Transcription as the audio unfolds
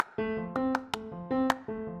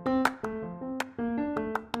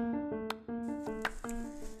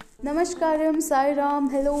Namaskaram, Sairam,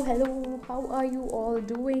 hello, how are you all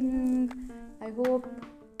doing? I hope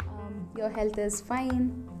your health is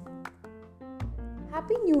fine.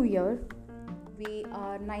 Happy New Year! We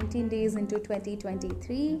are 19 days into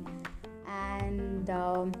 2023 and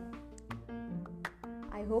I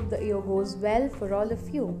hope the year goes well for all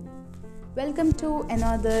of you. Welcome to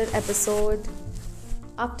another episode,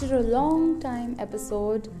 after a long time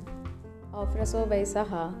episode of Raso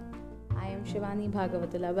Vaisaha. I am Shivani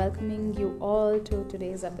Bhagavatula, welcoming you all to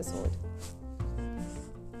today's episode.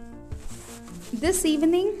 This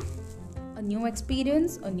evening, a new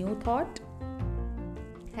experience, a new thought,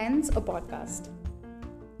 hence a podcast.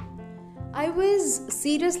 I was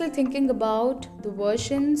seriously thinking about the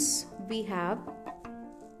versions we have,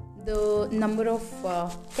 the number of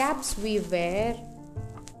caps we wear,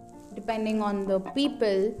 depending on the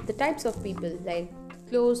people, the types of people, like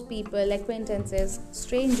close people, acquaintances,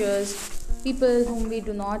 strangers, people whom we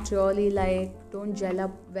do not really like, don't gel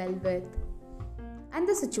up well with, and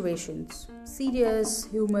the situations, serious,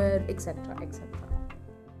 humor, etc. etc.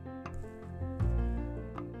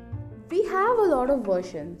 We have a lot of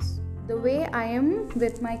versions. The way I am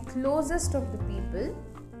with my closest of the people,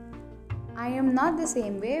 I am not the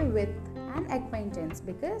same way with an acquaintance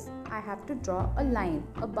because I have to draw a line,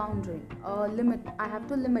 a boundary, a limit. I have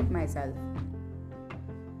to limit myself.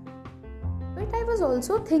 But I was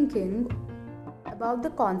also thinking about the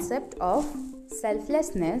concept of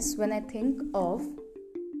selflessness when I think of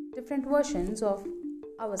different versions of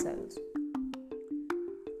ourselves.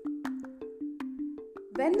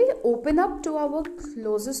 When we open up to our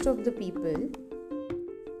closest of the people,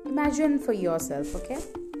 imagine for yourself, okay?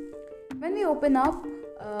 When we open up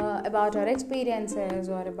about our experiences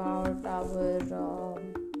or about our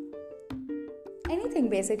anything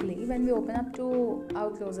basically, when we open up to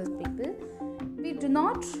our closest people, we do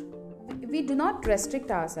not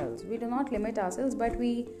restrict ourselves, we do not limit ourselves, but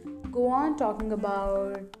we go on talking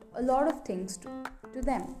about a lot of things to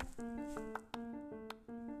them.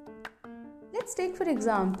 Let's take for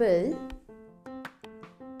example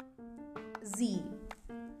Z.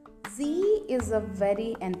 Z is a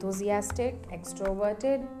very enthusiastic,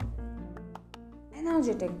 extroverted,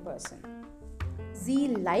 energetic person. Z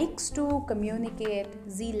likes to communicate,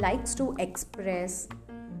 Z likes to express,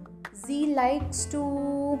 Z likes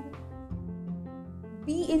to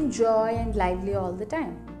be in joy and lively all the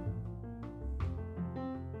time.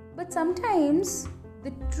 But sometimes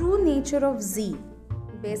the true nature of Z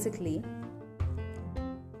basically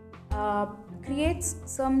creates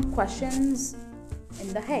some questions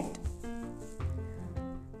in the head.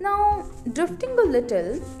 Now, drifting a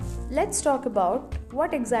little, let's talk about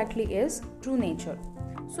what exactly is true nature.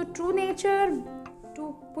 So, true nature,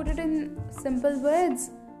 to put it in simple words,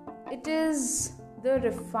 it is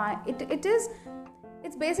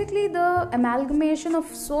it's basically the amalgamation of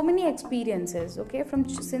so many experiences. Okay,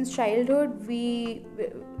 since childhood we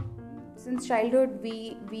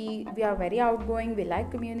are very outgoing, we like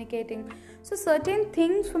communicating. So certain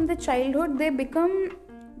things from the childhood they become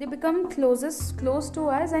close to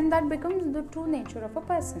us, and that becomes the true nature of a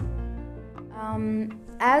person.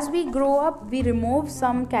 As we grow up, we remove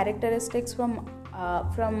some characteristics from our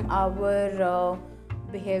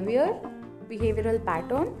behavioral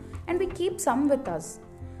pattern, and we keep some with us.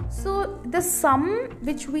 So the sum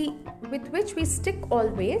with which we stick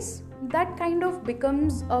always, that kind of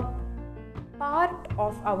becomes a part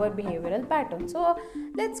of our behavioral pattern. So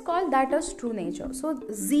let's call that as true nature. So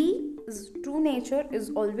Z's true nature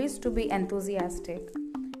is always to be enthusiastic,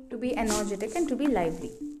 to be energetic, and to be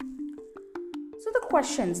lively. So the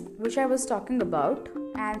questions which I was talking about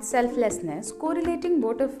and selflessness, correlating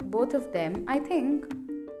both of them, I think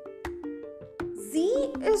Z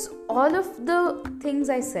is all of the things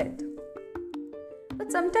I said.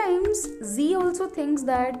 But sometimes Z also thinks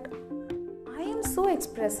that I am so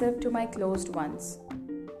expressive to my closed ones.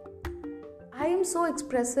 I am so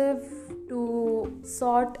expressive to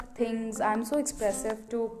sort things. I am so expressive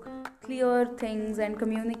to clear things and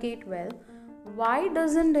communicate well. Why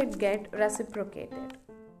doesn't it get reciprocated?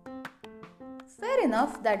 Fair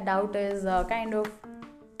enough, that doubt is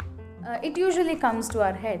it usually comes to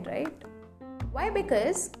our head, right? Why?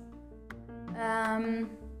 Because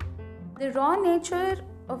the raw nature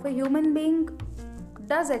of a human being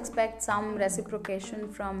does expect some reciprocation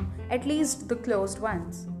from at least the closed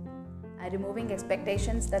ones. Removing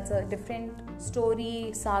expectations, that's a different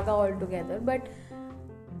story, saga altogether. But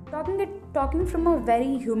talking from a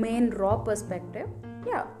very humane, raw perspective,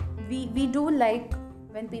 yeah, we do like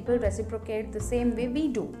when people reciprocate the same way we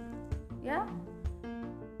do. Yeah,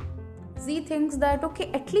 Z thinks that okay,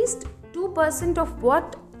 at least 2% of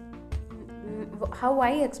how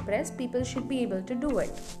I express, people should be able to do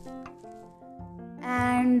it.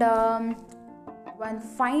 And one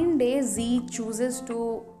fine day, Z chooses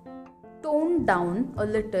to tone down a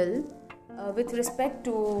little with respect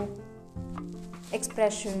to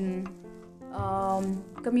expression,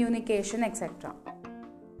 communication, etc.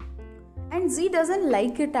 And Z doesn't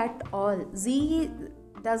like it at all. Z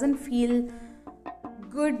doesn't feel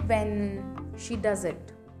good when she does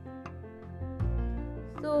it.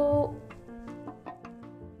 So,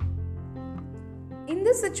 in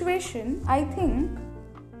this situation, I think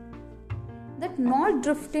that not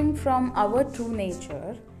drifting from our true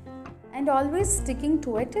nature and always sticking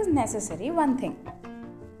to it is necessary. One thing.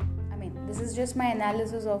 I mean, this is just my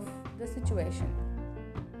analysis of the situation.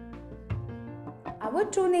 Our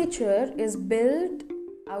true nature is built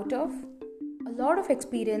out of a lot of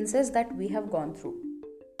experiences that we have gone through.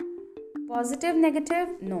 Positive,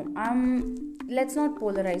 negative, no. Let's not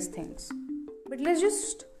polarize things. But let's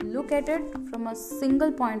just look at it from a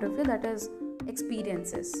single point of view, that is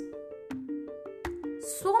experiences.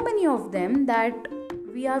 So many of them that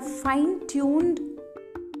we are fine-tuned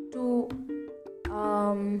to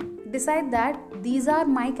decide that these are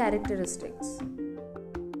my characteristics.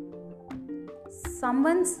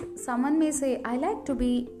 Someone may say, I like to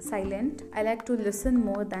be silent, I like to listen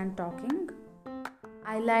more than talking,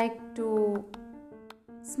 I like to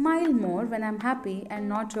smile more when I'm happy and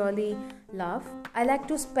not really laugh, I like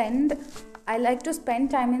to spend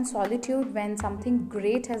time in solitude when something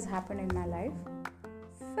great has happened in my life.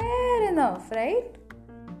 Fair enough, right?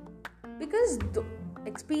 Because the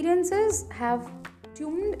experiences have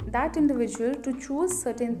tuned that individual to choose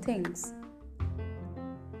certain things.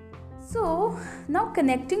 So, now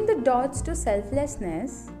connecting the dots to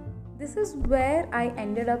selflessness, this is where I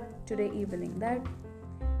ended up today evening, that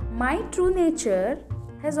my true nature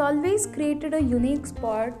has always created a unique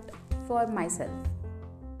spot for myself.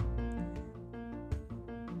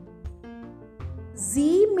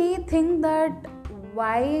 Z may think that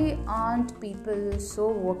why aren't people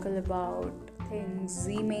so vocal about things?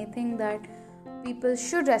 Z may think that people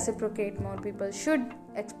should reciprocate more, people should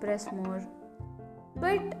express more.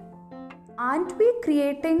 But aren't we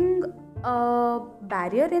creating a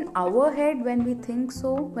barrier in our head when we think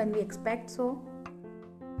so, when we expect so?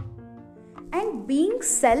 And being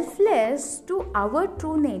selfless to our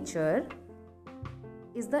true nature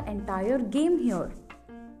is the entire game here.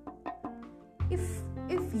 If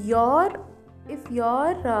your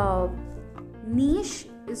niche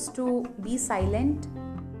is to be silent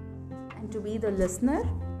and to be the listener,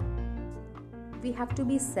 we have to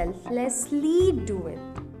be selflessly do it.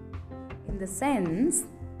 In the sense,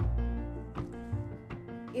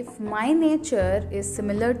 if my nature is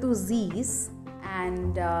similar to Z's,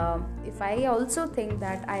 and if I also think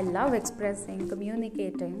that I love expressing,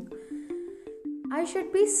 communicating, I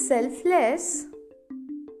should be selfless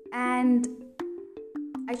and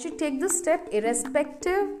I should take this step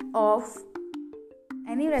irrespective of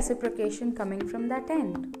any reciprocation coming from that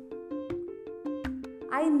end.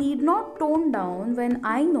 I need not tone down when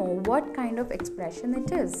I know what kind of expression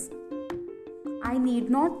it is. I need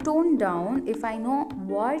not tone down if I know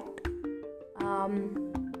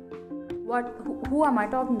who am I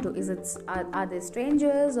talking to? Are they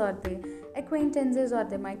strangers, or are they acquaintances, or are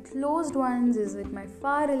they my closed ones? Is it my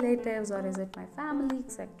far relatives, or is it my family,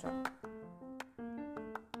 etc.?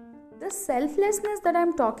 The selflessness that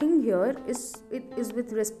I'm talking here is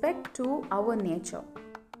with respect to our nature.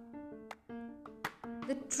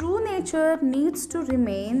 The true nature needs to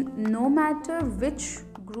remain no matter which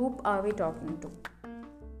group are we talking to.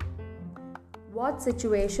 What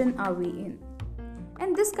situation are we in?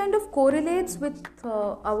 And this kind of correlates with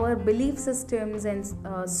our belief systems and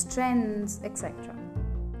strengths, etc.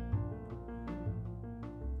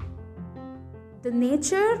 The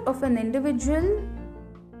nature of an individual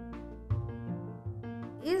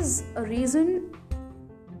is a reason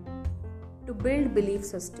to build belief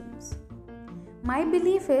systems. My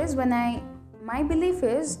belief is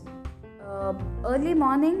early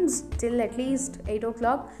mornings till at least 8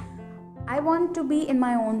 o'clock, I want to be in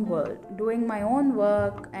my own world, doing my own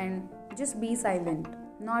work and just be silent,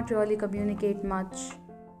 not really communicate much.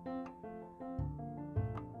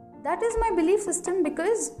 That is my belief system,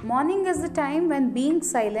 because morning is the time when being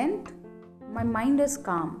silent, my mind is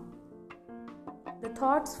calm. The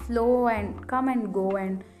thoughts flow and come and go,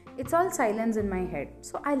 and it's all silence in my head.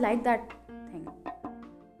 So I like that thing.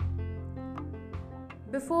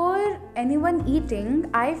 Before anyone eating,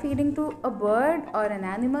 I feeding to a bird or an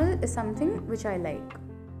animal is something which I like.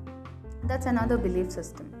 That's another belief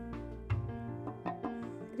system.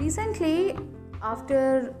 Recently,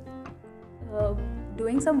 after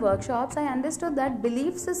doing some workshops, I understood that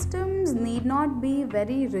belief systems need not be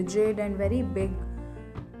very rigid and very big.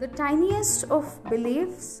 The tiniest of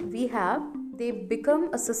beliefs we have, they become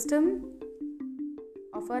a system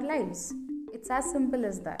of our lives. It's as simple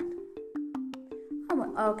as that.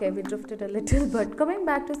 Okay, we drifted a little, but coming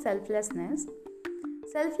back to selflessness.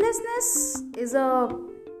 Selflessness is a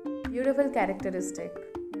beautiful characteristic,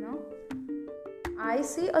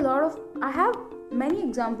 I have many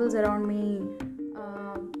examples around me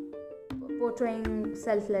portraying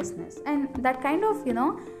selflessness, and that kind of,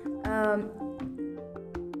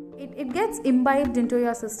 it gets imbibed into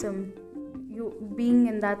your system. You being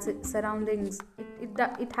in that surroundings,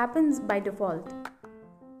 it happens by default.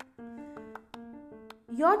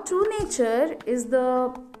 Your true nature is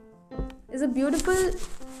a beautiful,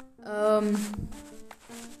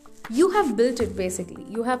 you have built it. Basically,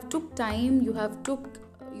 you have took time, you have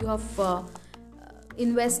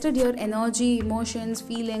invested your energy, emotions,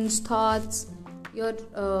 feelings, thoughts, your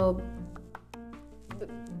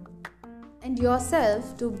and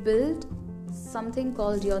yourself to build something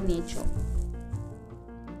called your nature.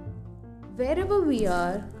 Wherever we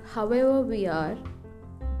are, however we are,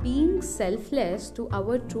 being selfless to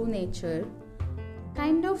our true nature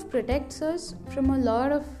kind of protects us from a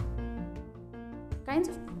lot of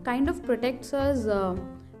kind of protects us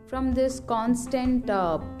from this constant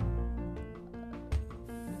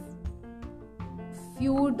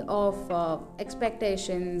feud of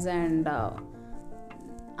expectations and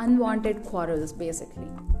unwanted quarrels, basically.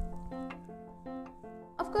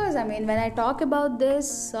 Of course, when I talk about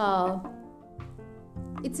this,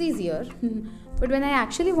 it's easier. But when I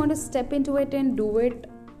actually want to step into it and do it,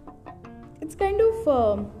 it's kind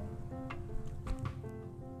of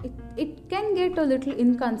it can get a little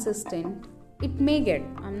inconsistent. It may get,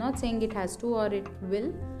 I'm not saying it has to or it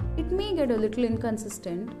will, it may get a little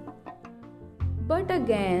inconsistent. But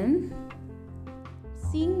again,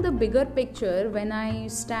 seeing the bigger picture, when I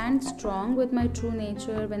stand strong with my true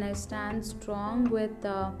nature, when I stand strong with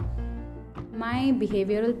my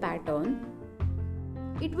behavioral pattern,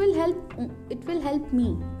 it will help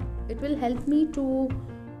me to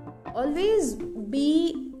always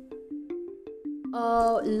be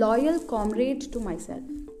a loyal comrade to myself.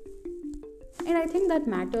 And I think that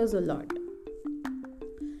matters a lot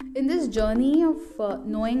in this journey of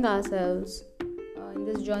knowing ourselves, in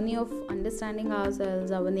this journey of understanding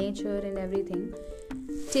ourselves, our nature and everything.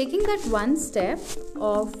 Taking that one step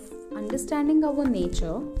of understanding our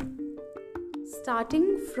nature,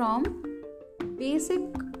 starting from basic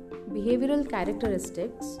behavioral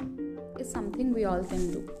characteristics, is something we all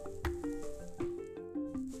can do.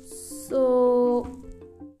 So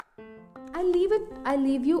I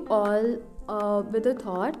leave you all with a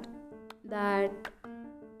thought that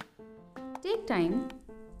take time,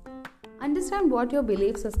 understand what your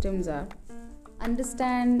belief systems are,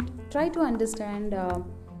 try to understand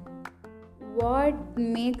what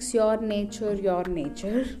makes your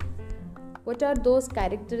nature. What are those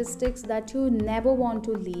characteristics that you never want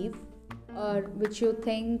to leave, or which you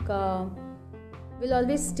think will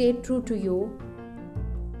always stay true to you?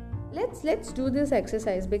 Let's do this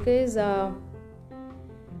exercise, because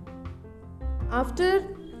after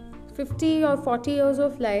 50 or 40 years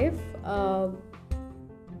of life,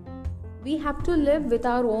 we have to live with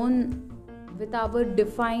our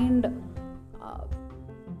defined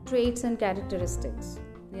traits and characteristics,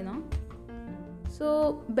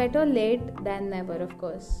 So better late than never, of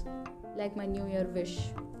course, like my New Year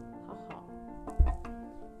wish.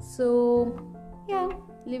 So yeah,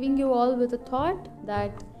 leaving you all with a thought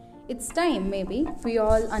that it's time, maybe we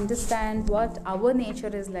all understand what our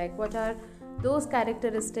nature is like, what are those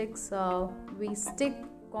characteristics we stick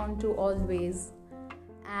on to always,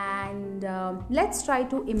 and let's try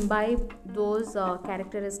to imbibe those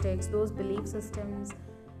characteristics, those belief systems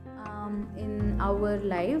in our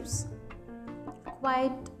lives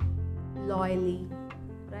quite loyally,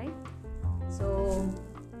 right? So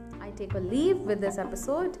I take a leave with this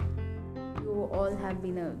episode. You all have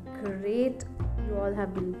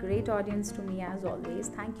been great audience to me as always.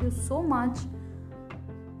 Thank you so much.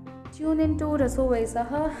 Tune into Raso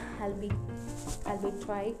Vaisaha.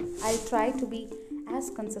 I'll try to be as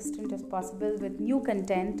consistent as possible with new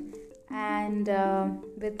content and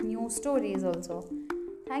with new stories also.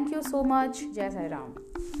 Thank you so much. Jai Sai Ram.